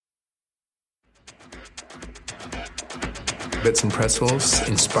make Bits and Pretzels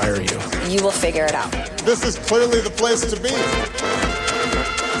inspire you. You will figure it out. This is clearly the place to be.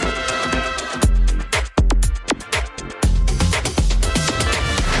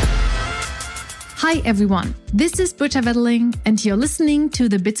 Hi everyone, this is Britta Wetterling and you're listening to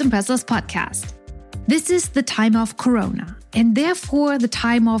the Bits and Pretzels podcast. This is the time of Corona and therefore the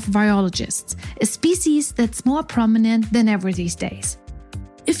time of virologists, a species that's more prominent than ever these days.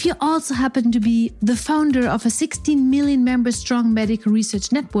 If you also happen to be the founder of a 16 million member strong medical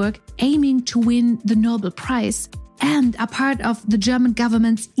research network aiming to win the Nobel Prize and are part of the German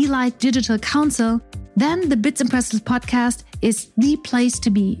government's Elite Digital Council, then the Bits and Pretzels podcast is the place to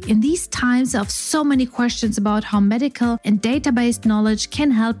be in these times of so many questions about how medical and data-based knowledge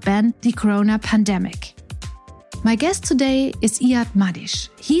can help bend the corona pandemic. My guest today is Iyad Madish.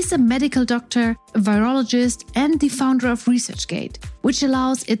 He's a medical doctor, a virologist, and the founder of ResearchGate, which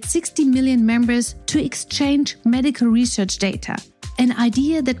allows its 60 million members to exchange medical research data, an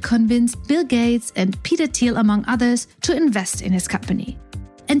idea that convinced Bill Gates and Peter Thiel, among others, to invest in his company.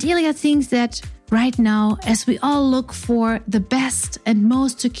 And Iyad thinks that right now, as we all look for the best and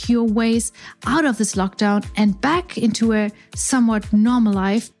most secure ways out of this lockdown and back into a somewhat normal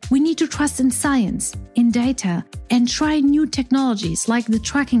life, we need to trust in science, in data, and try new technologies like the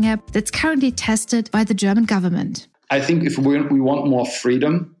tracking app that's currently tested by the German government. I think if we want more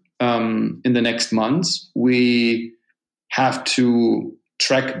freedom in the next months, we have to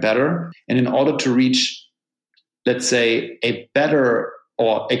track better. And in order to reach, let's say, a better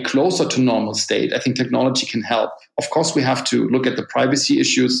or a closer to normal state, I think technology can help. Of course, we have to look at the privacy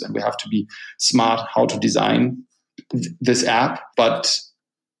issues and we have to be smart how to design this app. But,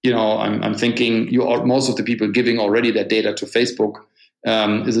 I'm thinking most of the people giving already their data to Facebook,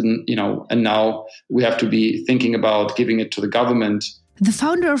 and now we have to be thinking about giving it to the government. The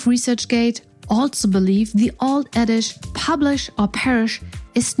founder of ResearchGate also believes the old adage, publish or perish,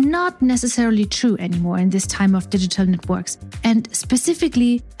 is not necessarily true anymore in this time of digital networks, and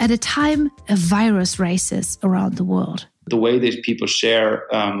specifically at a time a virus races around the world. The way that people share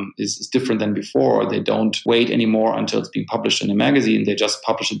is different than before. They don't wait anymore until it's being published in a magazine. They just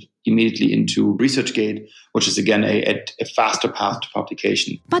publish it immediately into ResearchGate, which is again a faster path to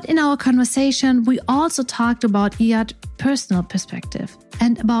publication. But in our conversation, we also talked about Iyad's personal perspective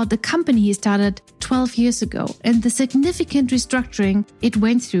and about the company he started 12 years ago and the significant restructuring it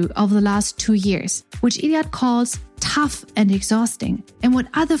went through over the last 2 years, which Iyad calls tough and exhausting, and what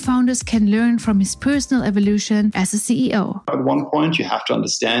other founders can learn from his personal evolution as a CEO. At one point, you have to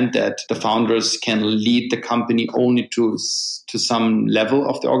understand that the founders can lead the company only to some level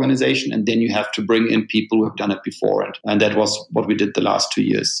of the organization, and then you have to bring in people who have done it before. And that was what we did the last 2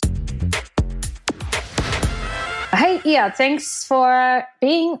 years. Hey, Iyad, thanks for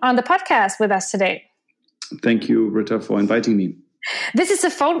being on the podcast with us today. Thank you, Britta, for inviting me. This is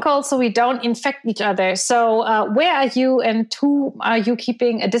a phone call so we don't infect each other. So where are you and who are you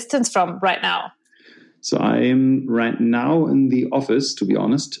keeping a distance from right now? So I'm right now in the office, to be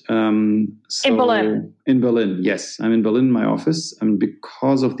honest. In Berlin? In Berlin, yes. I'm in Berlin, my office, and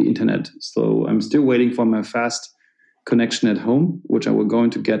because of the internet. So I'm still waiting for my fast connection at home, which I will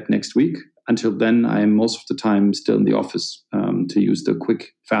going to get next week. Until then, I am most of the time still in the office to use the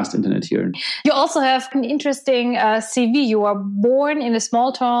quick, fast internet here. You also have an interesting CV. You were born in a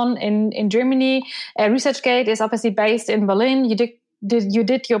small town in Germany. ResearchGate is obviously based in Berlin. You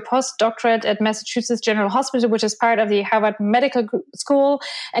did your postdoctorate at Massachusetts General Hospital, which is part of the Harvard Medical School,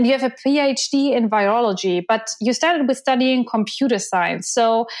 and you have a PhD in virology. But you started with studying computer science.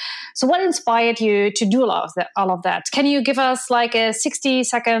 So what inspired you to do all of that? Can you give us like a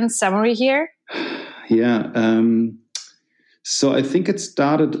 60-second summary here? Yeah. So I think it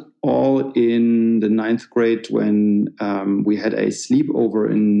started all in the 9th grade when we had a sleepover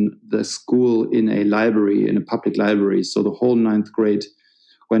in the school in a library, in a public library. So the whole 9th grade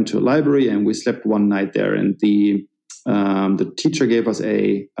went to a library and we slept one night there. And the teacher gave us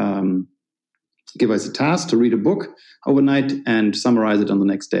a task to read a book overnight and summarize it on the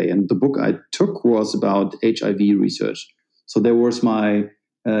next day. And the book I took was about HIV research. So there was my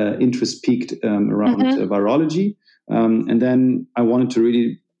interest peaked around virology. And then I wanted to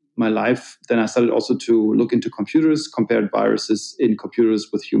really my life. Then I started also to look into computers, compared viruses in computers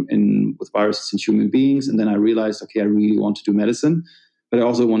with viruses in human beings. And then I realized, okay, I really want to do medicine, but I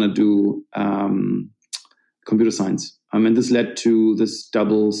also want to do computer science. And this led to this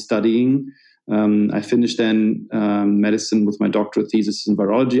double studying. I finished then medicine with my doctorate thesis in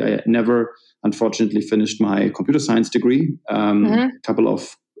virology. I never, unfortunately, finished my computer science degree. A couple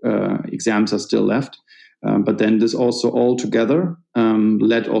of exams are still left. But then this also all together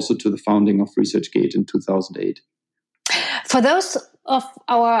led also to the founding of ResearchGate in 2008. For those of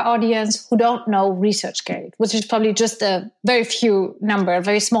our audience who don't know ResearchGate, which is probably just a very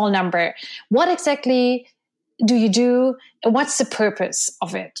small number, what exactly do you do and what's the purpose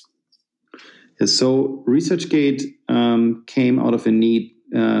of it? So ResearchGate came out of a need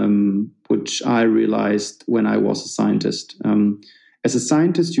which I realized when I was a scientist. As a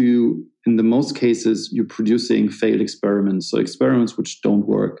scientist, in the most cases, you're producing failed experiments, so experiments which don't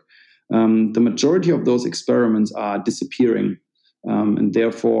work. The majority of those experiments are disappearing, and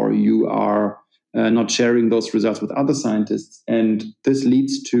therefore you are not sharing those results with other scientists. And this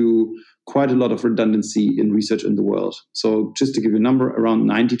leads to quite a lot of redundancy in research in the world. So just to give you a number, around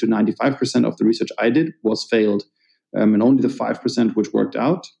 90 to 95% of the research I did was failed. And only the 5% which worked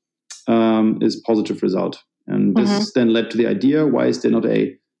out is positive result. And this then led to the idea, why is there not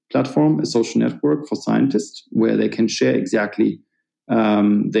a platform, a social network for scientists where they can share exactly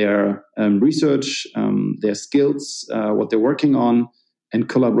their research, their skills, what they're working on, and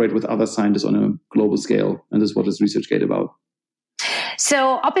collaborate with other scientists on a global scale. And this is what is ResearchGate about.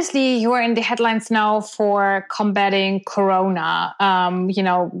 So obviously you are in the headlines now for combating Corona,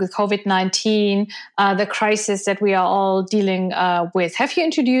 with COVID-19, the crisis that we are all dealing with. Have you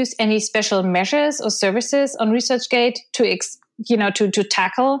introduced any special measures or services on ResearchGate to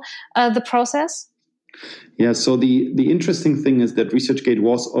tackle the process? Yeah, so the interesting thing is that ResearchGate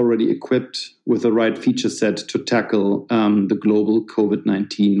was already equipped with the right feature set to tackle the global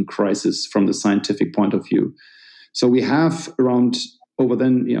COVID-19 crisis from the scientific point of view. So we have around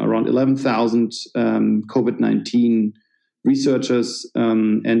 11,000 COVID-19 researchers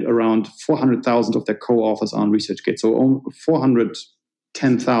and around 400,000 of their co-authors on ResearchGate. So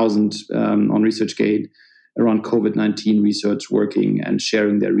 410,000 on ResearchGate around COVID-19 research working and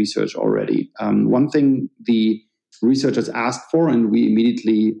sharing their research already. One thing the researchers asked for, and we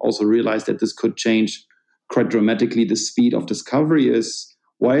immediately also realized that this could change quite dramatically the speed of discovery, is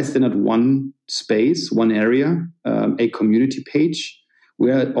why is there not one space, one area, a community page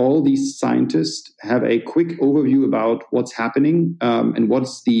where all these scientists have a quick overview about what's happening and what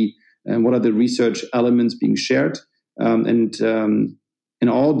are the research elements being shared, and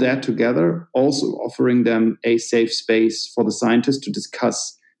all that together, also offering them a safe space for the scientists to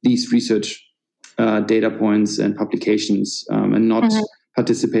discuss these research data points and publications, and not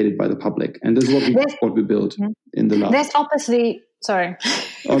participated by the public. And this is what we built in the lab. There's obviously, sorry.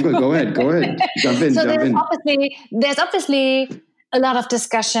 Oh, go ahead. Jump in. There's obviously a lot of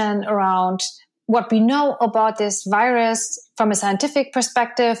discussion around what we know about this virus from a scientific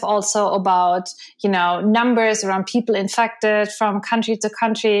perspective, also about, numbers around people infected from country to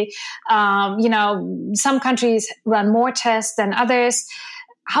country. Some countries run more tests than others.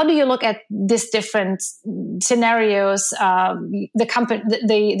 How do you look at these different scenarios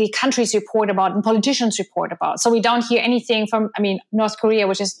the countries report about and politicians report about? So we don't hear anything from, North Korea,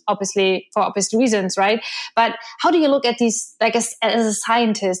 which is obviously for obvious reasons, right? But how do you look at these, as a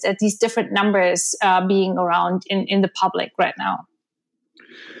scientist, at these different numbers being around in the public right now?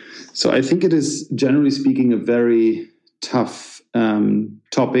 So I think it is, generally speaking, a very tough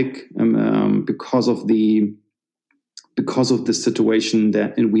topic because of the situation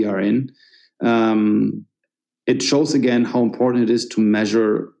that we are in. It shows again how important it is to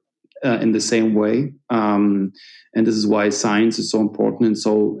measure in the same way, and this is why science is so important. And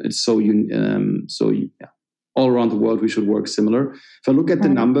so all around the world we should work similar. If I look at the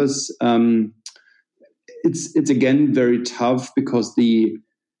numbers, it's again very tough because the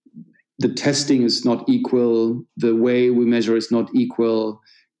testing is not equal. The way we measure is not equal.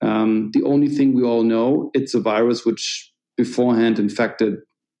 The only thing we all know, it's a virus which beforehand infected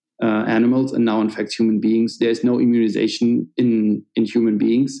animals and now infects human beings. There's no immunization in human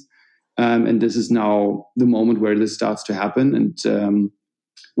beings. And this is now the moment where this starts to happen. And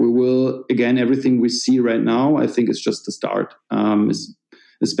we will, again, everything we see right now, I think is just the start,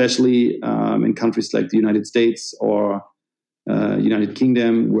 especially in countries like the United States or United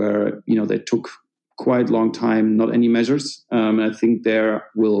Kingdom, where, they took quite a long time, not any measures. And I think there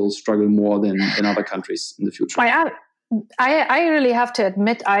will struggle more than other countries in the future. I really have to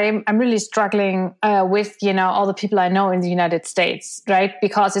admit, I'm really struggling with, all the people I know in the United States, right?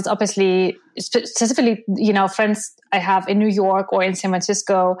 Because it's obviously, specifically, friends I have in New York or in San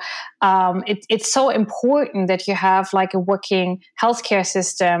Francisco. It's so important that you have like a working healthcare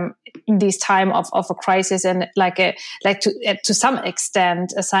system in this time of a crisis, and to some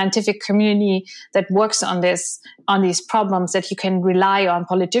extent a scientific community that works on these problems, that you can rely on,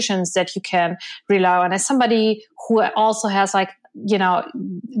 politicians that you can rely on. As somebody who also has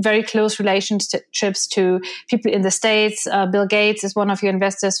very close relationships to people in the States, Bill Gates is one of your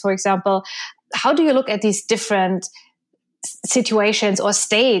investors, for example. How do you look at these different situations or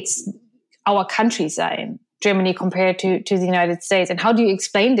states our countries are in, Germany compared to the United States? And how do you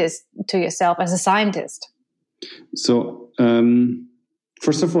explain this to yourself as a scientist? So,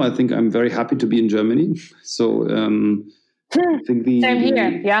 first of all, I think I'm very happy to be in Germany. So, I think Same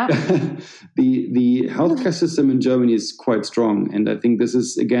here, yeah. the healthcare system in Germany is quite strong. And I think this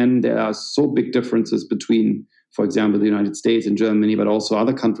is, again, there are so big differences between, for example, the United States and Germany, but also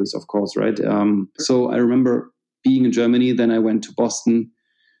other countries, of course, right? So I remember being in Germany, then I went to Boston.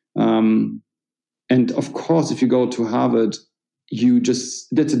 And of course, if you go to Harvard,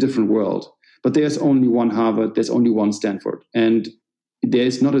 that's a different world. But there's only one Harvard, there's only one Stanford. And there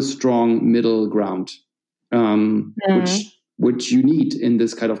is not a strong middle ground, which you need in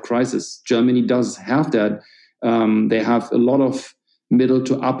this kind of crisis. Germany does have that. They have a lot of middle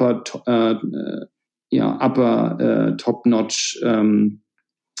to upper top-notch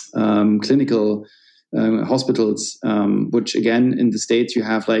clinical hospitals, which again, in the States, you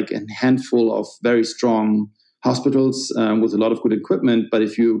have like a handful of very strong hospitals with a lot of good equipment. But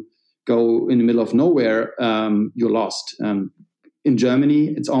if you go in the middle of nowhere, you're lost. In Germany,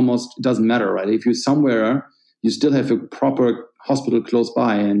 it doesn't matter, right? If you're somewhere, you still have a proper hospital close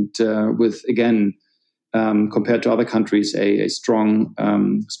by, and with, again, compared to other countries, a strong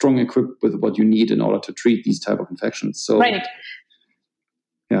equipped with what you need in order to treat these type of infections. So, right.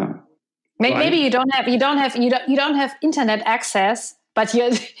 Yeah. Maybe you don't have internet access, but you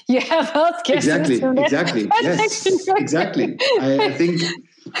have healthcare. Exactly. Yes. Exactly. I think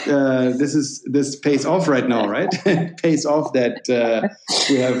this pays off right now, right? It pays off that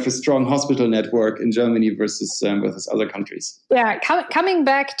we have a strong hospital network in Germany versus other countries. Yeah, coming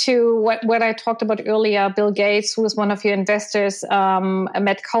back to what I talked about earlier, Bill Gates, who was one of your investors,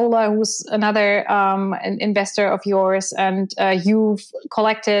 Matt Kohler, who's another an investor of yours, and you've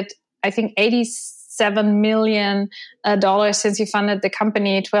collected, I think, $87 million since you funded the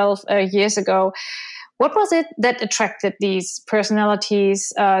company 12 years ago. What was it that attracted these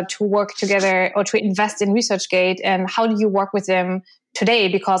personalities to work together or to invest in ResearchGate, and how do you work with them today?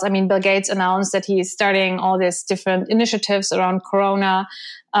 Because, I mean, Bill Gates announced that he's starting all these different initiatives around Corona,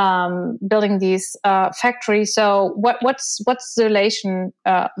 building these factories. So what's the relation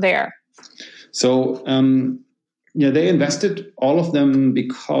there? So, they invested, all of them,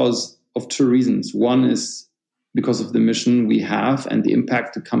 because of two reasons. One is because of the mission we have and the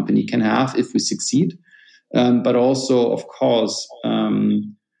impact the company can have if we succeed. But also, of course,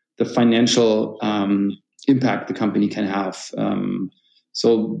 the financial impact the company can have.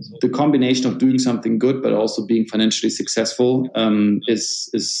 So the combination of doing something good but also being financially successful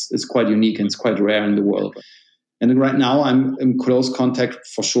is quite unique, and it's quite rare in the world. And right now, I'm in close contact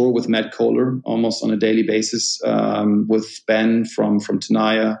for sure with Matt Kohler, almost on a daily basis, with Ben from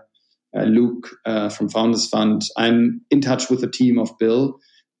Tenaya, Luke from Founders Fund. I'm in touch with the team of Bill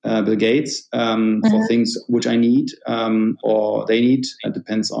Gates for things which I need or they need. It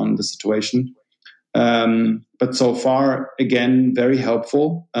depends on the situation. But so far, again, very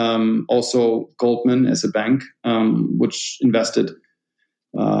helpful. Also, Goldman as a bank, which invested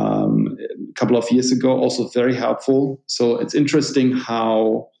a couple of years ago, also very helpful. So it's interesting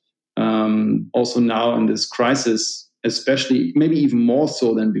how also now in this crisis, especially maybe even more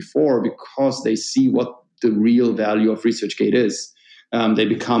so than before, because they see what the real value of ResearchGate is. They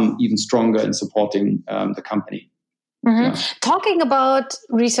become even stronger in supporting the company. Mm-hmm. Yeah. Talking about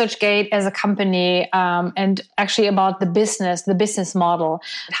ResearchGate as a company and actually about the business model,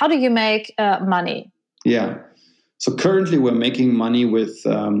 how do you make money? Yeah. So currently we're making money with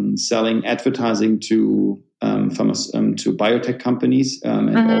selling advertising to biotech companies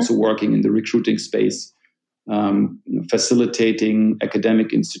and also working in the recruiting space, facilitating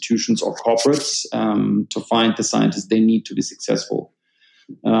academic institutions or corporates to find the scientists they need to be successful.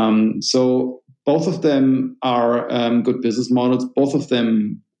 So both of them are good business models. Both of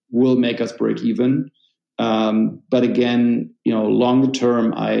them will make us break even. But again, longer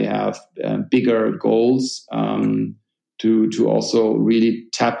term, I have bigger goals to also really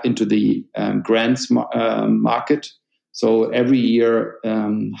tap into the grants market. So every year,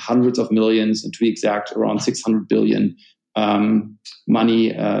 hundreds of millions, and to be exact, around $600 billion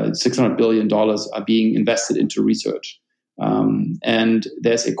 $600 billion are being invested into research. And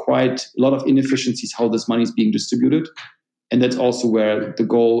there's quite a lot of inefficiencies how this money is being distributed. And that's also where the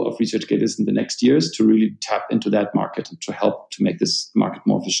goal of ResearchGate is in the next years, to really tap into that market and to help to make this market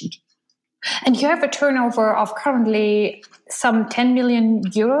more efficient. And you have a turnover of currently some 10 million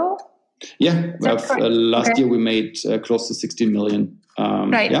euro? Yeah, last year we made close to 16 million.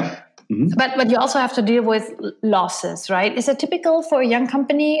 Right. Yeah. Mm-hmm. But you also have to deal with losses, right? Is it typical for a young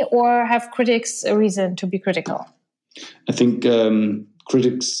company, or have critics a reason to be critical? I think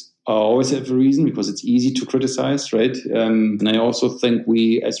critics always have a reason because it's easy to criticize, right? And I also think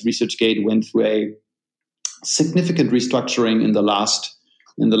we, as ResearchGate, went through a significant restructuring in the last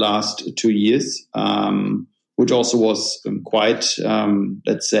 2 years, which also was quite,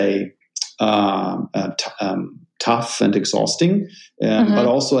 let's say, tough and exhausting, but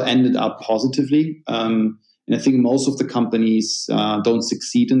also ended up positively. And I think most of the companies don't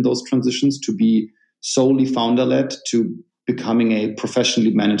succeed in those transitions to be solely founder-led to becoming a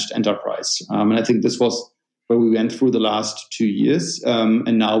professionally managed enterprise. And I think this was where we went through the last 2 years.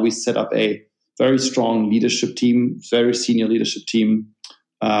 And now we set up a very strong leadership team, very senior leadership team,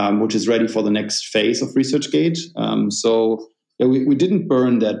 which is ready for the next phase of ResearchGate. So we didn't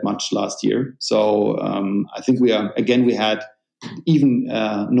burn that much last year. So I think we had even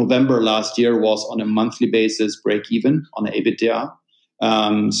November last year was on a monthly basis break even on an EBITDA.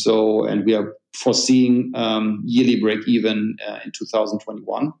 And we are foreseeing yearly break even in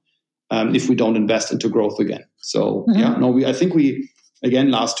 2021 if we don't invest into growth again. So I think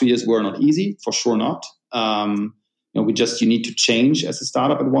last 2 years were not easy, for sure not. You need to change as a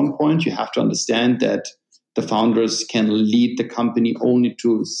startup at one point. You have to understand that the founders can lead the company only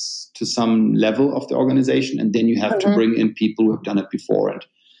to some level of the organization, and then you have to bring in people who have done it before.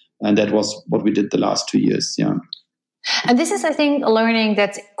 And that was what we did the last 2 years. Yeah. And this is, I think, a learning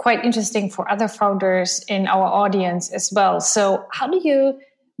that's quite interesting for other founders in our audience as well. So how do you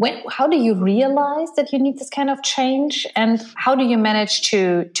realize that you need this kind of change, and how do you manage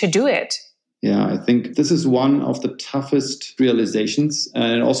to do it? Yeah, I think this is one of the toughest realizations.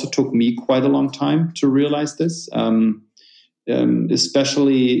 And it also took me quite a long time to realize this.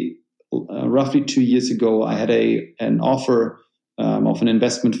 Especially roughly 2 years ago, I had an offer of an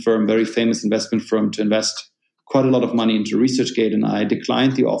investment firm, very famous investment firm, to invest quite a lot of money into ResearchGate. And I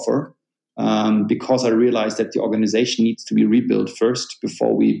declined the offer because I realized that the organization needs to be rebuilt first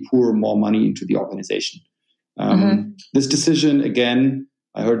before we pour more money into the organization. This decision, again,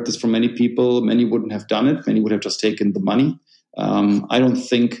 I heard this from many people. Many wouldn't have done it. Many would have just taken the money. I don't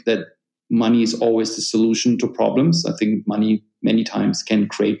think that money is always the solution to problems. I think money many times can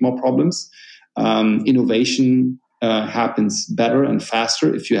create more problems. Innovation happens better and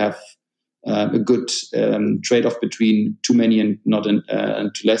faster if you have a good trade-off between too many and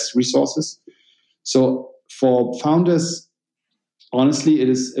too less resources. So for founders, honestly, it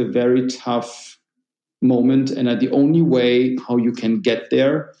is a very tough moment, and the only way how you can get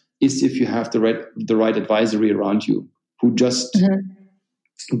there is if you have the right advisory around you, who just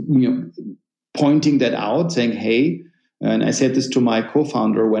pointing that out, saying, "Hey," and I said this to my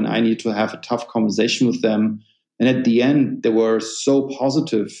co-founder when I need to have a tough conversation with them, and at the end they were so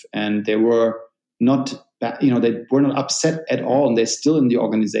positive and they were not, they were not upset at all, and they're still in the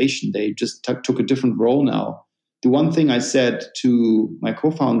organization. They just took a different role now. The one thing I said to my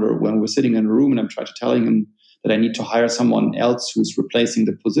co-founder when we're sitting in a room and I'm trying to telling him that I need to hire someone else who's replacing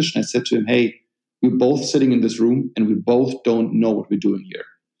the position, I said to him, "Hey, we're both sitting in this room and we both don't know what we're doing here.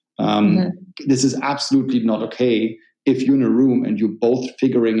 This is absolutely not okay if you're in a room and you're both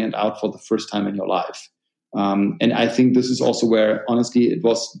figuring it out for the first time in your life." And I think this is also where, honestly, it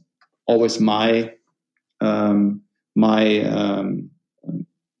was always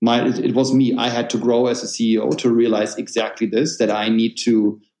it was me. I had to grow as a CEO to realize exactly this, that I need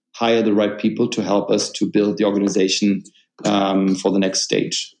to hire the right people to help us to build the organization for the next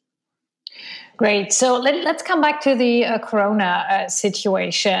stage. Great. So let's come back to the Corona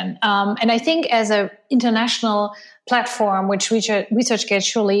situation. And I think as an international platform, which ResearchGate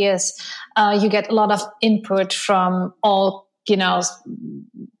surely is, you get a lot of input from all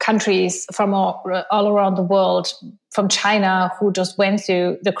countries from all around the world, from China, who just went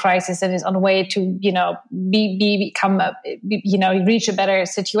through the crisis and is on the way to, reach a better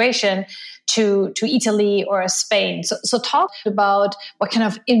situation, to Italy or Spain. So talk about what kind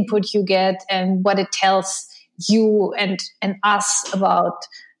of input you get and what it tells you and us about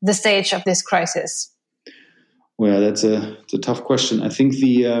the stage of this crisis. Well, it's a tough question. I think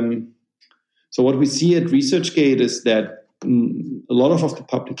so what we see at ResearchGate is that a lot of the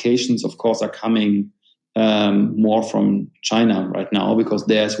publications, of course, are coming more from China right now, because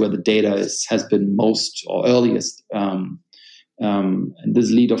there's where the data has been most or earliest. And this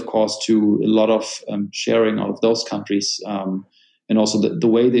lead, of course, to a lot of sharing out of those countries. And also the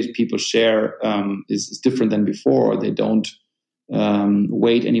way that people share is different than before. They don't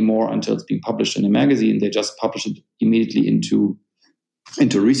wait anymore until it's being published in a magazine. They just publish it immediately into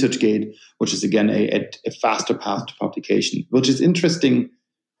ResearchGate, which is again a faster path to publication. Which is interesting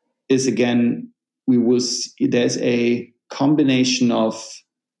is, again, we will see there's a combination of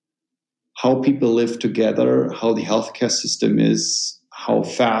how people live together, how the healthcare system is, how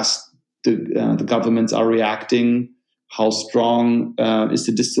fast the governments are reacting, how strong is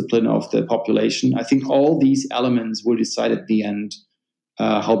the discipline of the population. I think all these elements will decide at the end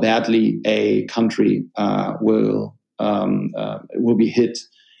how badly a country will be hit.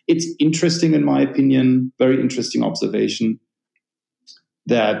 It's interesting, in my opinion, very interesting observation,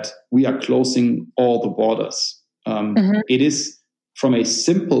 that we are closing all the borders. It is, from a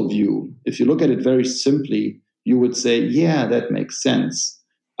simple view, if you look at it very simply, you would say, yeah, that makes sense.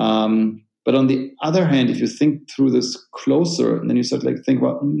 But on the other hand, if you think through this closer, and then you start think,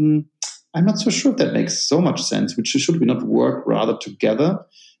 well, I'm not so sure if that makes so much sense. Should we not work rather together?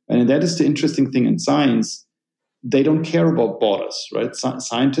 And that is the interesting thing in science. They don't care about borders, right?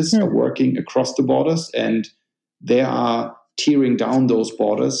 Scientists are working across the borders, and they are tearing down those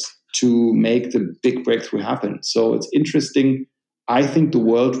borders to make the big breakthrough happen. So it's interesting. I think the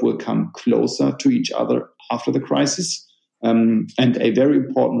world will come closer to each other after the crisis, and a very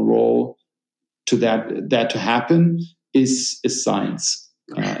important role to that to happen is science,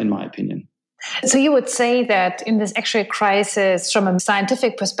 in my opinion. So you would say that in this actual crisis, from a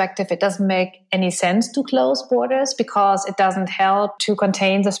scientific perspective, it doesn't make any sense to close borders because it doesn't help to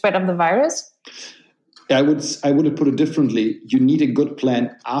contain the spread of the virus? I would have put it differently. You need a good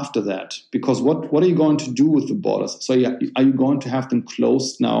plan after that, because what are you going to do with the borders? So are you going to have them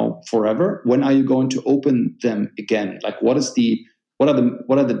closed now forever? When are you going to open them again? Like what are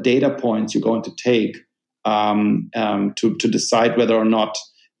the data points you're going to take to decide whether or not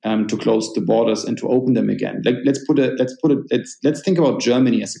to close the borders and to open them again? Let's think about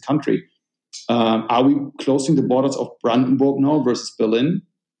Germany as a country. Are we closing the borders of Brandenburg now versus Berlin?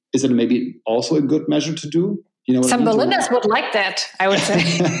 Is it maybe also a good measure to do? Some Berliners would like that, I would say.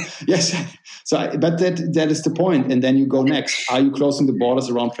 Yes. But that is the point. And then you go next. Are you closing the borders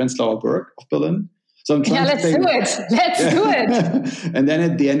around Prenzlauer Berg of Berlin? So I'm trying let's do it. Let's do it. And then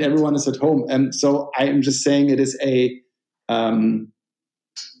at the end, everyone is at home. And so I'm just saying it is a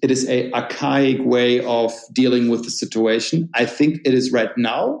archaic way of dealing with the situation. I think it is right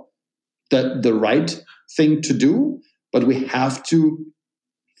now the right thing to do, but we have to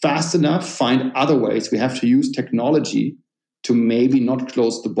fast enough find other ways. We have to use technology to maybe not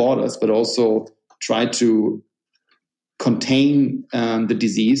close the borders, but also try to contain the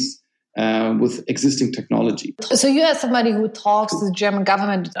disease with existing technology. So you are somebody who talks to the German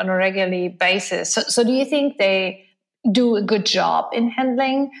government on a regular basis. So do you think they do a good job in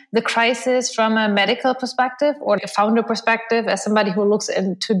handling the crisis from a medical perspective or a founder perspective, as somebody who looks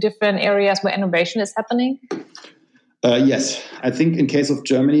into different areas where innovation is happening? Yes, I think in case of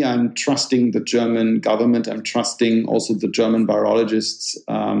Germany, I'm trusting the German government. I'm trusting also the German virologists.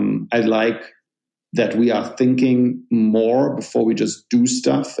 I like that we are thinking more before we just do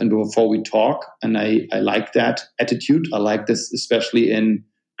stuff and before we talk. And I like that attitude. I like this, especially in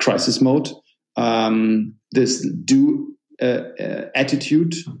crisis mode. This do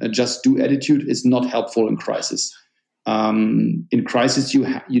attitude, just do attitude is not helpful in crisis. In crisis, you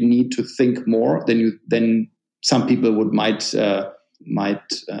need to think more than some people might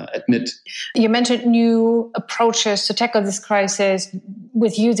admit. You mentioned new approaches to tackle this crisis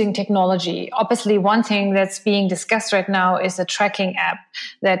with using technology. Obviously, one thing that's being discussed right now is a tracking app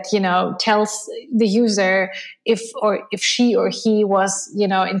that, tells the user if she or he was,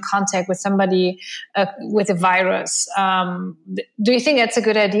 in contact with somebody with a virus. Do you think that's a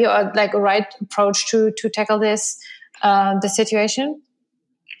good idea or like a right approach to tackle the situation?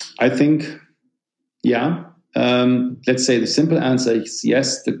 I think, yeah. Let's say the simple answer is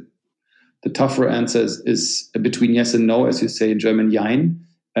yes. The tougher answer is between yes and no, as you say in German, Jein.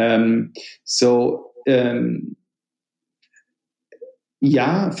 So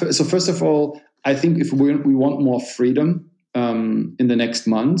first of all, I think if we want more freedom in the next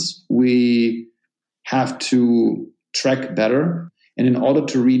months, we have to track better. And in order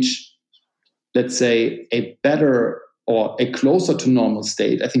to reach, let's say, a better or a closer to normal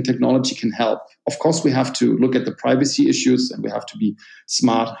state, I think technology can help. Of course, we have to look at the privacy issues and we have to be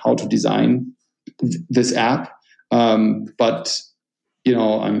smart how to design this app. But,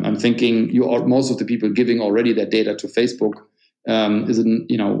 I'm thinking most of the people giving already their data to Facebook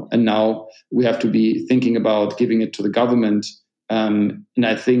and now we have to be thinking about giving it to the government. And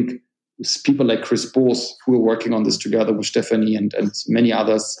I think people like Chris Boos, who are working on this together with Stephanie and many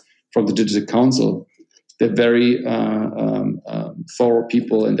others from the Digital Council, they're very thorough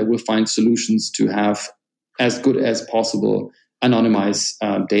people, and they will find solutions to have as good as possible anonymized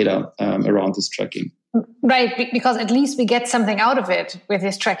data around this tracking. Right, because at least we get something out of it with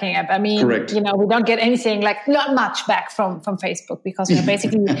this tracking app. I mean, Correct. we don't get anything, like not much back from Facebook, because we're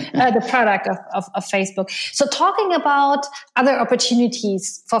basically the product of Facebook. So talking about other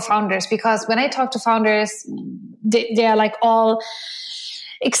opportunities for founders, because when I talk to founders, they are like all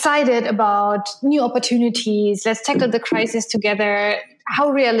excited about new opportunities. Let's tackle the crisis together.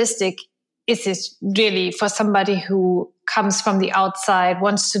 How realistic is this really for somebody who comes from the outside,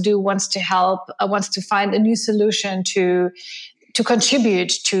 wants to help, wants to find a new solution to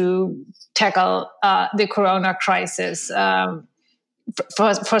contribute to tackle the corona crisis,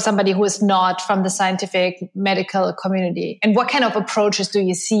 for somebody who is not from the scientific medical community? And what kind of approaches do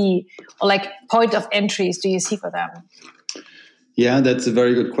you see, or like point of entries do you see for them? Yeah, that's a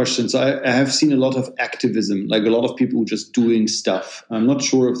very good question. So I have seen a lot of activism, like a lot of people just doing stuff. I'm not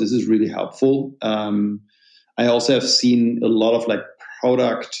sure if this is really helpful. I also have seen a lot of like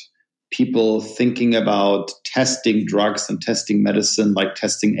product people thinking about testing drugs and testing medicine, like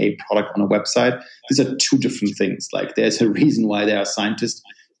testing a product on a website. These are two different things. Like there's a reason why there are scientists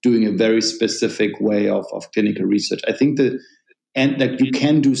doing a very specific way of clinical research. I think that, and like you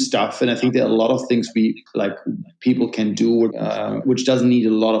can do stuff, and I think there are a lot of things people can do, which doesn't need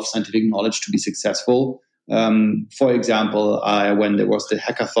a lot of scientific knowledge to be successful. For example, when there was the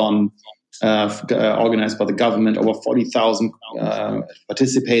hackathon organized by the government, over 40,000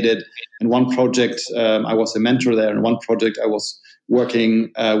 participated. In one project, I was a mentor there, and one project I was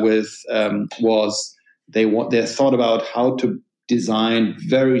working with was they thought about how to design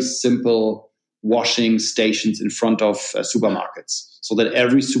very simple washing stations in front of supermarkets, so that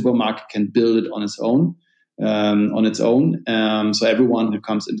every supermarket can build it on its own. So everyone who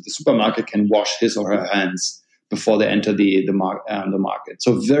comes into the supermarket can wash his or her hands before they enter the market.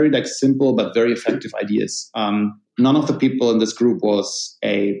 So very like simple but very effective ideas. None of the people in this group was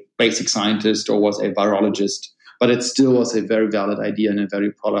a basic scientist or was a virologist, but it still was a very valid idea and a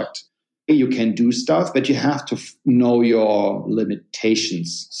very product. You can do stuff, but you have to know your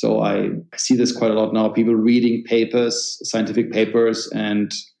limitations. So I see this quite a lot now. People reading papers, scientific papers,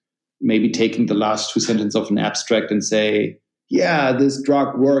 and maybe taking the last two sentences of an abstract and say, yeah, this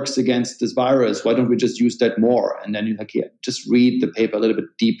drug works against this virus. Why don't we just use that more? And then you're like, yeah, just read the paper a little bit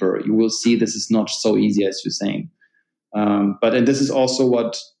deeper. You will see this is not so easy as you're saying. And this is also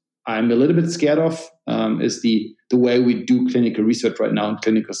what I'm a little bit scared of, is the way we do clinical research right now in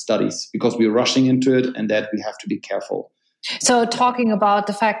clinical studies, because we're rushing into it, and that we have to be careful. So talking about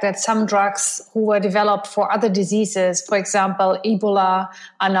the fact that some drugs who were developed for other diseases, for example, Ebola,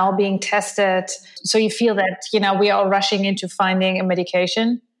 are now being tested. So you feel that, we are rushing into finding a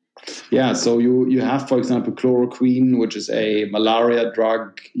medication? Yeah, so you have, for example, chloroquine, which is a malaria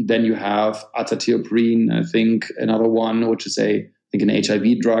drug. Then you have azathioprine, I think, another one, which is an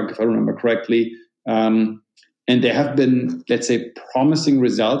HIV drug, if I remember correctly. And there have been, let's say, promising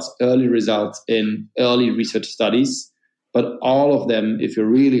results, early results in early research studies. But all of them, if you're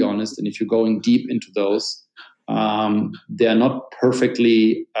really honest, and if you're going deep into those, they are not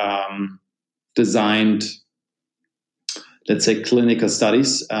perfectly designed, let's say, clinical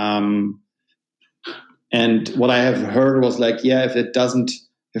studies. And what I have heard was like, yeah, if it doesn't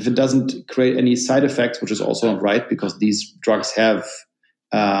create any side effects, which is also not right, because these drugs have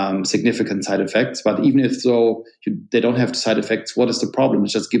significant side effects. But even if so, they don't have side effects, what is the problem?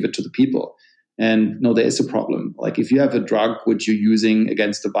 Just give it to the people. And no, there is a problem. Like if you have a drug which you're using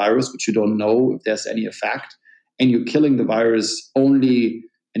against the virus, which you don't know if there's any effect, and you're killing the virus only,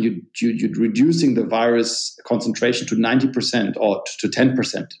 and you're reducing the virus concentration to 90% or to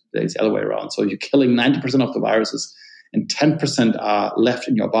 10%, it's the other way around. So you're killing 90% of the viruses and 10% are left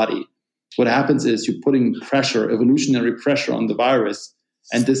in your body. What happens is you're putting pressure, evolutionary pressure on the virus,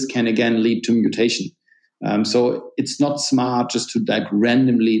 and this can again lead to mutation. So it's not smart just to like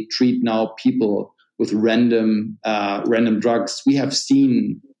randomly treat now people with random drugs. We have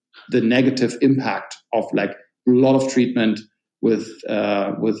seen the negative impact of like a lot of treatment with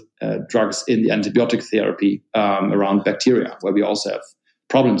drugs in the antibiotic therapy around bacteria, where we also have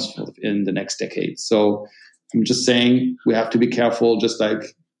problems in the next decade. So I'm just saying we have to be careful, just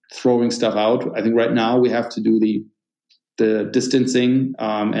like throwing stuff out. I think right now we have to do the distancing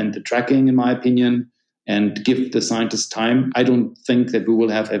and the tracking, in my opinion, and give the scientists time. I don't think that we will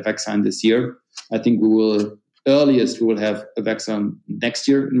have a vaccine this year. I think we will have a vaccine next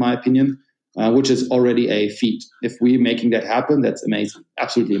year, in my opinion, which is already a feat. If we're making that happen, that's amazing,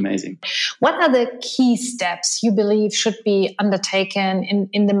 absolutely amazing. What are the key steps you believe should be undertaken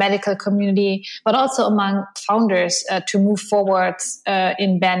in the medical community, but also among founders to move forward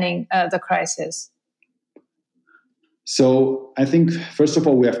in banning the crisis? So I think, first of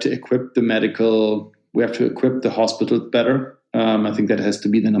all, we have to equip the medical we have to equip the hospitals better. I think that has to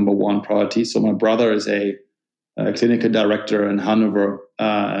be the number one priority. So my brother is a clinical director in Hanover,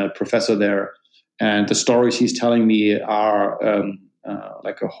 a professor there. And the stories he's telling me are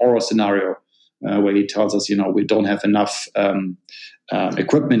like a horror scenario where he tells us, we don't have enough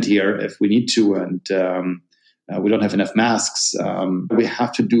equipment here if we need to, and we don't have enough masks. We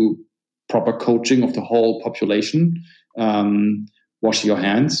have to do proper coaching of the whole population. Wash your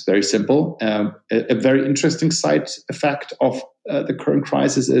hands, very simple. A very interesting side effect of the current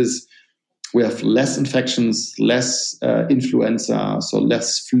crisis is we have less infections, less influenza, so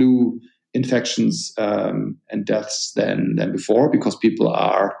less flu infections and deaths than before, because people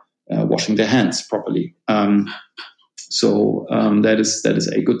are washing their hands properly. So that is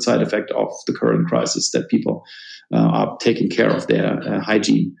a good side effect of the current crisis, that people are taking care of their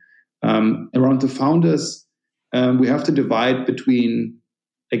hygiene. Around the founders, we have to divide between,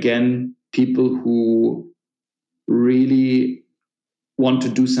 again, people who really want to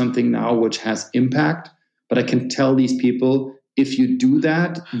do something now which has impact. But I can tell these people, if you do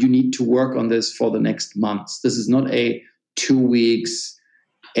that, you need to work on this for the next months. This is not a 2 weeks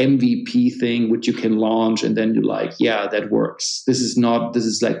MVP thing which you can launch and then you're like, yeah, that works. This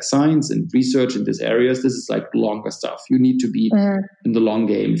is like science and research in these areas. This is like longer stuff. You need to be in the long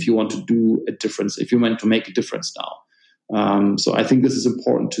game if you want to do a difference, if you want to make a difference now. So I think this is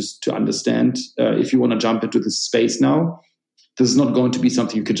important to understand. If you want to jump into this space now, this is not going to be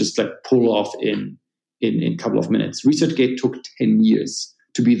something you could just like pull off in a couple of minutes. ResearchGate took 10 years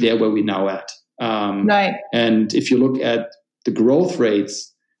to be there where we're now at. Right. And if you look at the growth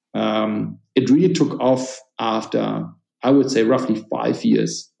rates, it really took off after, I would say, roughly 5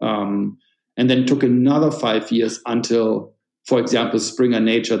 years. And then took another 5 years until, for example, Springer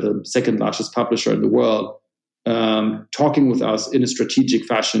Nature, the second largest publisher in the world, talking with us in a strategic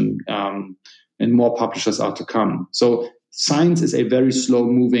fashion, and more publishers are to come. So science is a very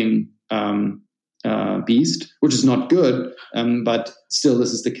slow-moving beast, which is not good, but still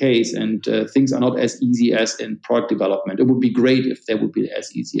this is the case, and things are not as easy as in product development. It would be great if they would be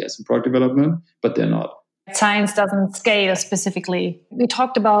as easy as in product development, but they're not. Science doesn't scale specifically. We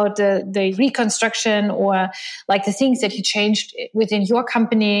talked about the reconstruction or like the things that you changed within your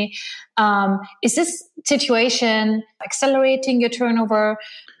company. Is this situation accelerating your turnover?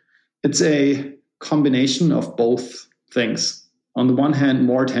 It's a combination of both things. On the one hand,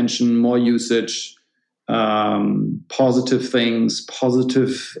 more attention, more usage, positive things,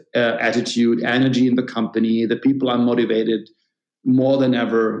 positive attitude, energy in the company. The people are motivated more than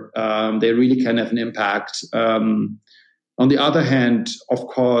ever. They really can have an impact. On the other hand, of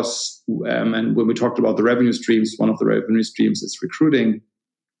course, and when we talked about the revenue streams, one of the revenue streams is recruiting.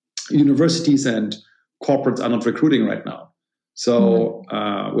 Universities and corporates are not recruiting right now. So,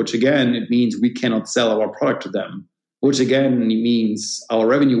 which again, it means we cannot sell our product to them, which again means our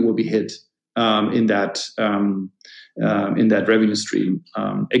revenue will be hit in that revenue stream.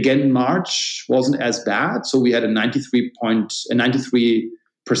 Again, March wasn't as bad, so we had a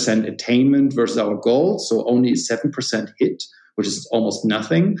 93% attainment versus our goal, so only 7% hit, which is almost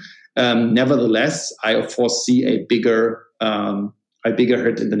nothing. Nevertheless, I foresee a bigger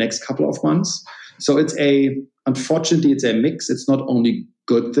hit in the next couple of months. So unfortunately, it's a mix. It's not only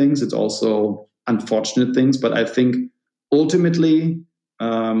good things; it's also unfortunate things. But I think ultimately,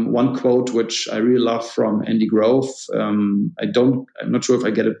 one quote which I really love from Andy Grove, I'm not sure if I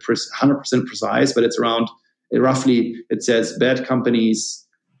get it 100% precise, but it's around roughly. It says, "Bad companies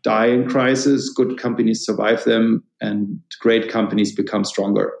die in crisis, good companies survive them, and great companies become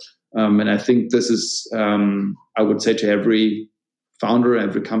stronger." And I think this is, I would say to every founder,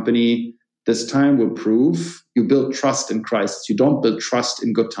 every company, this time will prove you build trust in crisis. You don't build trust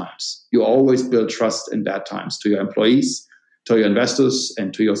in good times. You always build trust in bad times, to your employees, to your investors,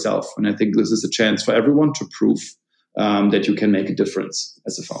 and to yourself. And I think this is a chance for everyone to prove that you can make a difference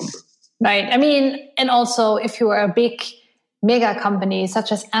as a founder. Right. I mean, and also if you are a big mega company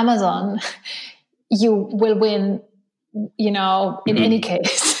such as Amazon, you will win, in any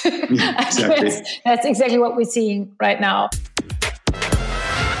case. Yeah, exactly. That's exactly what we're seeing right now.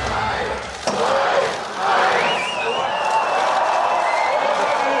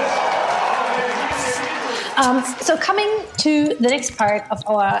 So coming to the next part of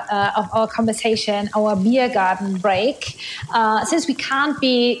our conversation, our beer garden break. Since we can't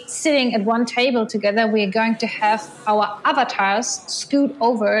be sitting at one table together, we are going to have our avatars scoot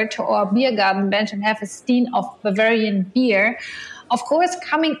over to our beer garden bench and have a stein of Bavarian beer. Of course,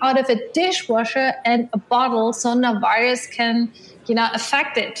 coming out of a dishwasher and a bottle, so no virus can,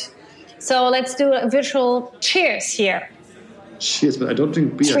 affect it. So let's do a virtual cheers here. Cheers, but I don't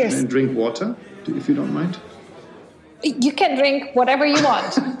drink beer. Cheers. Can I drink water? if you don't mind. You can drink whatever you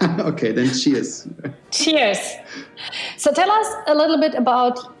want. Okay, then cheers. Cheers. So tell us a little bit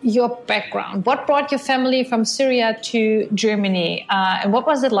about your background. What brought your family from Syria to Germany? And what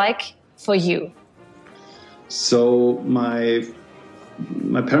was it like for you? So my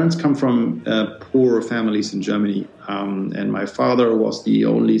parents come from poor families in Germany. And my father was the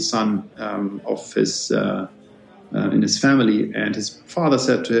only son of his in his family. And his father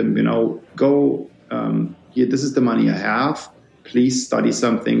said to him, go... Here, this is the money I have. Please study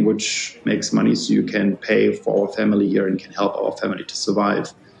something which makes money so you can pay for our family here and can help our family to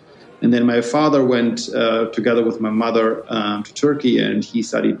survive. And then my father went together with my mother to Turkey, and he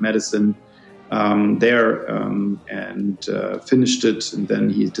studied medicine there and finished it. And then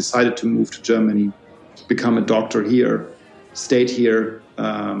he decided to move to Germany, become a doctor here, stayed here.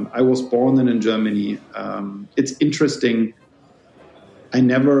 I was born then in Germany. It's interesting. I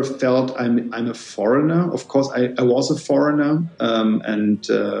never felt I'm a foreigner. Of course, I was a foreigner, and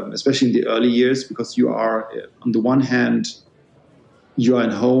especially in the early years, because you are, on the one hand, you are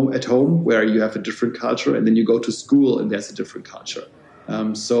at home where you have a different culture, and then you go to school and there's a different culture.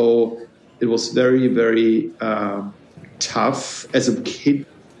 So it was very, very tough as a kid.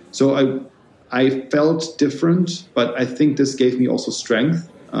 So I felt different, but I think this gave me also strength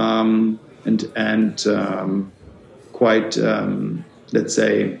and quite. Let's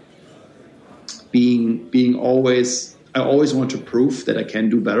say, being always, I always want to prove that I can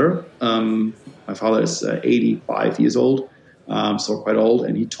do better. My father is 85 years old, so quite old,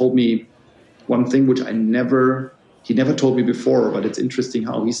 and he told me one thing which he never told me before, but it's interesting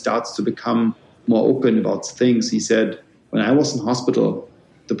how he starts to become more open about things. He said, when I was in hospital,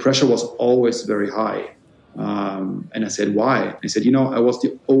 the pressure was always very high. And I said, why? He said, I was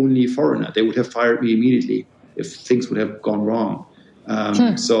the only foreigner. They would have fired me immediately if things would have gone wrong.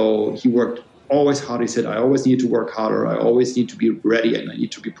 So he worked always hard. He said, I always need to work harder. I always need to be ready and I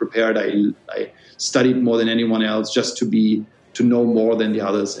need to be prepared. I studied more than anyone else just to know more than the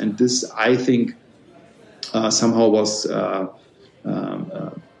others. And this, I think, somehow was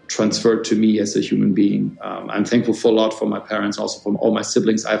transferred to me as a human being. I'm thankful for a lot for my parents, also from all my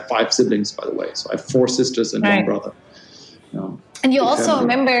siblings. I have 5 siblings, by the way. So I have 4 sisters and 1 brother. And you also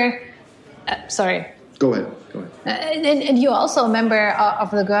remember, sorry. Go ahead. And you're also a member of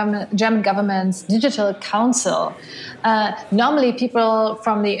the German government's Digital Council. Normally, people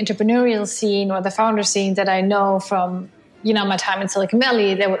from the entrepreneurial scene or the founder scene that I know from, my time in Silicon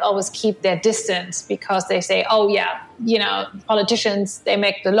Valley, they would always keep their distance because they say, oh, yeah, politicians, they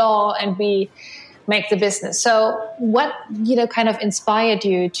make the law and we make the business. So what, kind of inspired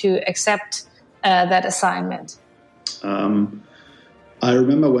you to accept that assignment? I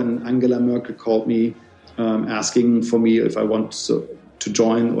remember when Angela Merkel called me asking for me if I want to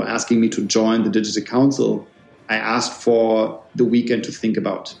join, or asking me to join the Digital Council, I asked for the weekend to think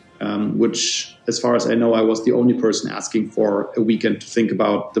about, which, as far as I know, I was the only person asking for a weekend to think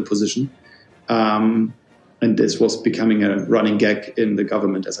about the position. And this was becoming a running gag in the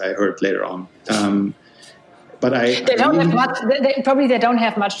government, as I heard later on. But they don't have much. They don't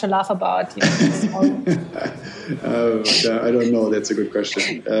have much to laugh about. I don't know. That's a good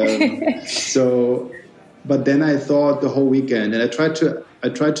question. But then I thought the whole weekend, and I tried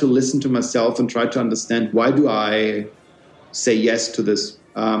to listen to myself and try to understand, why do I say yes to this?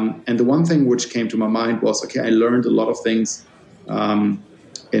 And the one thing which came to my mind was, okay, I learned a lot of things in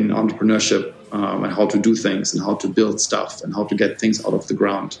entrepreneurship and how to do things and how to build stuff and how to get things out of the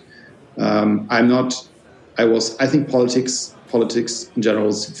ground. I think politics in general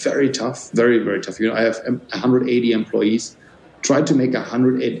is very tough, very, very tough. I have 180 employees. Try to make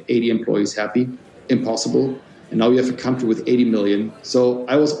 180 employees happy. Impossible. And now we have a country with 80 million. So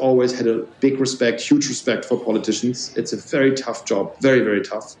I always had a huge respect for politicians. It's a very tough job, very, very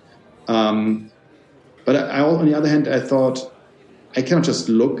tough. But on the other hand, I thought, I cannot just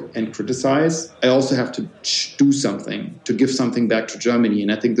look and criticize. I also have to do something, to give something back to Germany.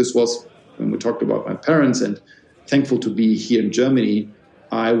 And I think this was, when we talked about my parents, and thankful to be here in Germany,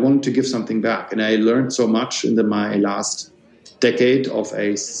 I wanted to give something back. And I learned so much in my last decade of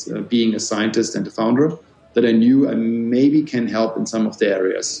being a scientist and a founder that I knew I maybe can help in some of the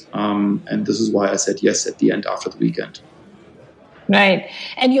areas. And this is why I said yes at the end after the weekend. Right.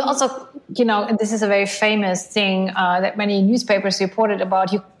 And you also, and this is a very famous thing that many newspapers reported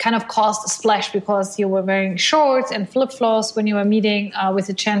about, you kind of caused a splash because you were wearing shorts and flip-flops when you were meeting with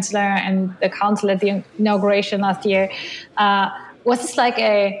the chancellor and the council at the inauguration last year. Was this like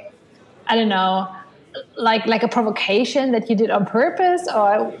like a provocation that you did on purpose,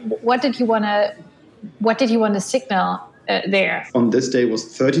 or what did you want to signal there? On this day, it was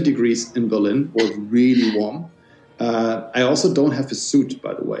 30 degrees in Berlin. It was really warm. I also don't have a suit,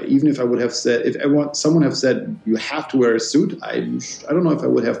 by the way. Even if I would have said, someone have said you have to wear a suit, I don't know if I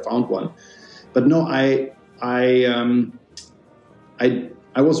would have found one. But no, I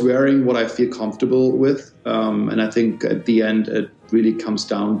was wearing what I feel comfortable with, and I think at the end it really comes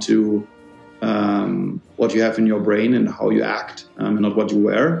down to what you have in your brain and how you act, and not what you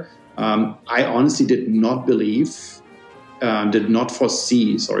wear. I honestly did not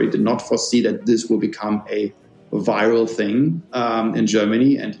foresee that this will become a viral thing in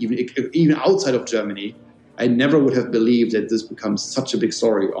Germany, and even outside of Germany. I never would have believed that this becomes such a big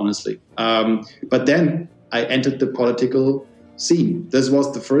story, honestly. But then I entered the political scene. This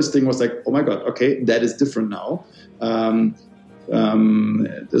was the first thing, was like, oh my God, okay, that is different now.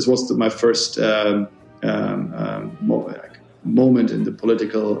 This was my first moment in the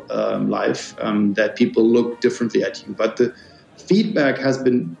political life, that people look differently at you. But the feedback has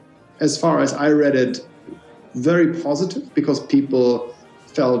been, as far as I read it, very positive, because people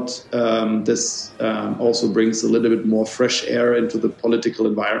felt this also brings a little bit more fresh air into the political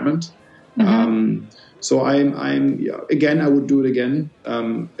environment. Mm-hmm. So again, I would do it again.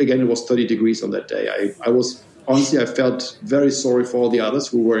 Again, it was 30 degrees on that day. I felt very sorry for all the others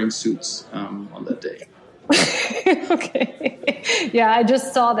who were wearing suits on that day. Okay. Yeah, I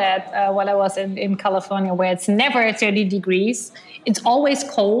just saw that while I was in California, where it's never 30 degrees. It's always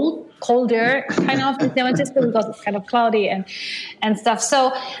colder kind of in San Francisco, because it's kind of cloudy and stuff.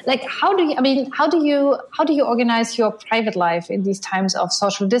 So like, how do you organize your private life in these times of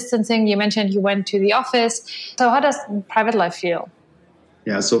social distancing? You mentioned you went to the office. So how does private life feel?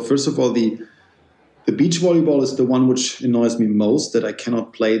 Yeah. So first of all, the beach volleyball is the one which annoys me most, that I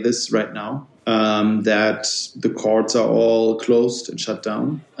cannot play this right now. That the courts are all closed and shut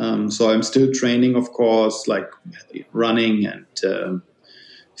down. So I'm still training, of course, like running and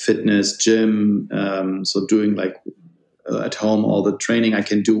fitness, gym. So doing like at home all the training I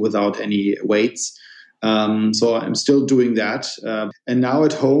can do without any weights. So I'm still doing that. And now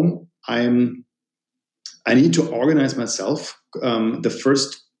at home, I need to organize myself. The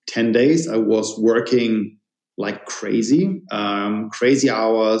first 10 days I was working like crazy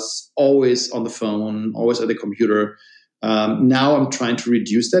hours, always on the phone, always at the computer. Now I'm trying to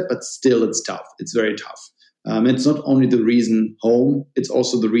reduce that, but still it's tough. It's very tough. It's not only the reason home, it's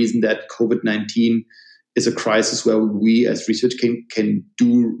also the reason that COVID-19 is a crisis where we as research can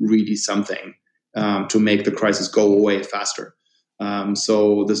do really something to make the crisis go away faster.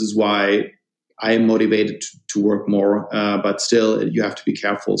 So this is why I am motivated to work more, but still you have to be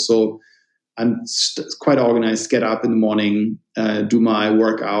careful. So I'm quite organized, get up in the morning, do my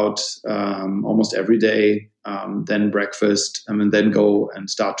workout almost every day, then breakfast, and then go and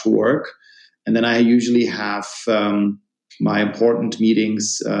start to work. And then I usually have my important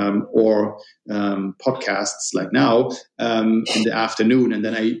meetings or podcasts like now in the afternoon. And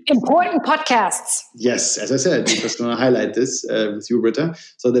then important podcasts. Yes, as I said, I'm just going to highlight this with you, Britta.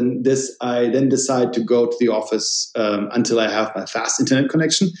 So then I decide to go to the office until I have my fast internet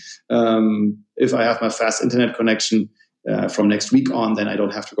connection. If I have my fast internet connection from next week on, then I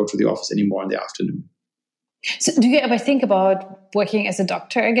don't have to go to the office anymore in the afternoon. So do you ever think about working as a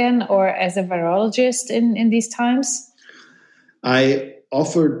doctor again or as a virologist in these times? I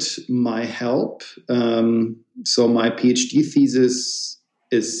offered my help. So my PhD thesis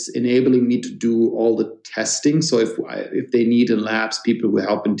is enabling me to do all the testing. So if they need in labs people who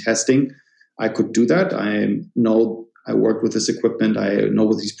help in testing, I could do that. I work with this equipment. I know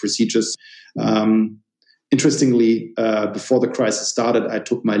with these procedures. Interestingly, before the crisis started, I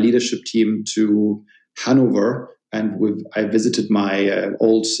took my leadership team to Hanover, and I visited my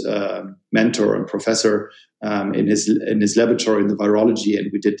old mentor and professor in his laboratory in the virology,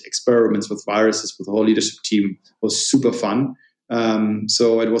 and we did experiments with viruses with the whole leadership team. It was super fun.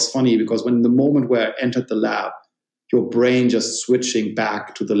 So it was funny because when the moment where I entered the lab, your brain just switching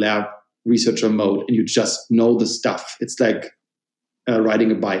back to the lab researcher mode, and you just know the stuff. It's like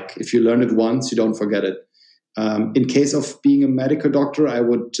riding a bike. If you learn it once, you don't forget it. In case of being a medical doctor, I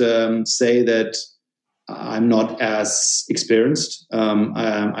would say that I'm not as experienced.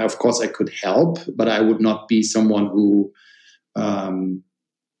 Of course, I could help, but I would not be someone who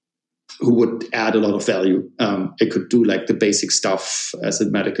would add a lot of value. I could do like the basic stuff as a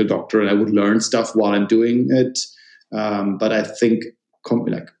medical doctor, and I would learn stuff while I'm doing it. But I think,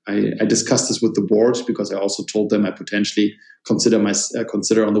 I discussed this with the board because I also told them I potentially consider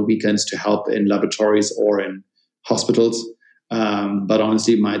on the weekends to help in laboratories or in hospitals. But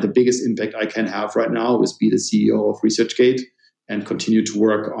honestly, the biggest impact I can have right now is be the CEO of ResearchGate and continue to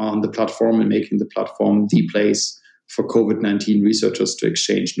work on the platform and making the platform the place for COVID-19 researchers to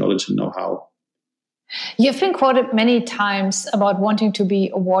exchange knowledge and know-how. You've been quoted many times about wanting to be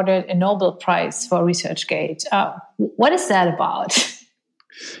awarded a Nobel Prize for ResearchGate. What is that about?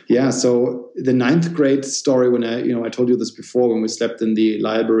 Yeah, so the 9th grade story, when I told you this before, when we slept in the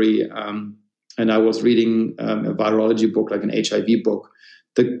library and I was reading a virology book, like an HIV book,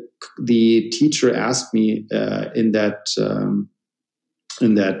 the teacher asked me in that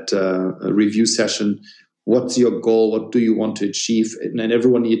review session, what's your goal? What do you want to achieve? And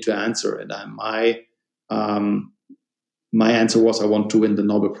everyone needed to answer. And my answer was, I want to win the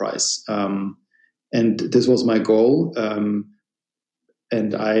Nobel Prize. And this was my goal.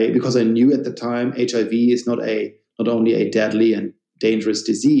 And because I knew at the time HIV is not only a deadly and dangerous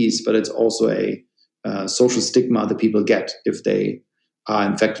disease, but it's also a social stigma that people get if they are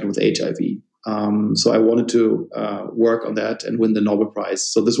infected with HIV. So I wanted to work on that and win the Nobel Prize.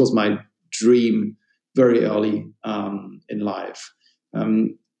 So this was my dream very early in life.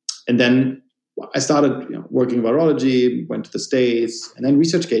 And then I started working in virology, went to the States, and then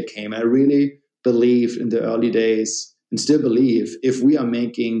ResearchGate came. I really believed in the early days, and still believe, if we are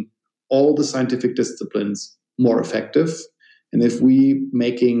making all the scientific disciplines more effective, and if we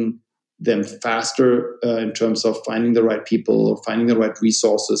making them faster in terms of finding the right people, finding the right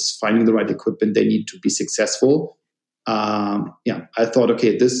resources, finding the right equipment they need to be successful, I thought,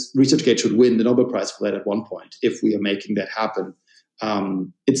 okay, this ResearchGate should win the Nobel Prize for that at one point, if we are making that happen.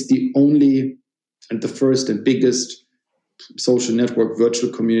 It's the only and the first and biggest social network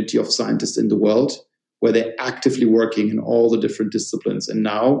virtual community of scientists in the world, where they're actively working in all the different disciplines. And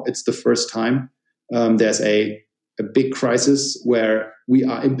now it's the first time there's a big crisis where we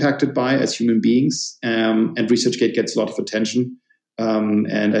are impacted by as human beings, and ResearchGate gets a lot of attention.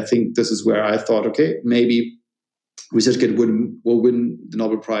 And I think this is where I thought, okay, maybe ResearchGate will win the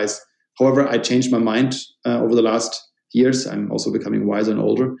Nobel Prize. However, I changed my mind over the last years. I'm also becoming wiser and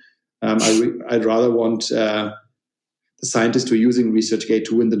older. I'd rather want the scientists who are using ResearchGate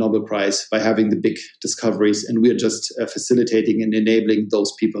to win the Nobel Prize by having the big discoveries, and we are just facilitating and enabling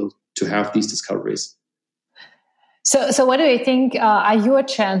those people to have these discoveries. So what do you think are your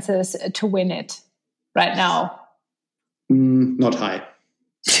chances to win it right now? Not high.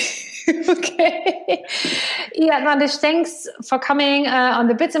 Okay. Yeah, Nadish, thanks for coming on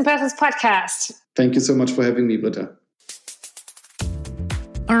the Bits and Pieces podcast. Thank you so much for having me, Britta.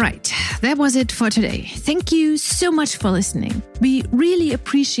 All right, that was it for today. Thank you so much for listening. We really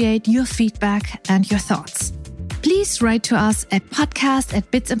appreciate your feedback and your thoughts. Please write to us at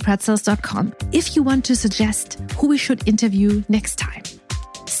podcast@bitsandpretzels.com if you want to suggest who we should interview next time.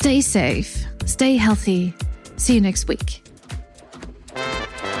 Stay safe, stay healthy. See you next week.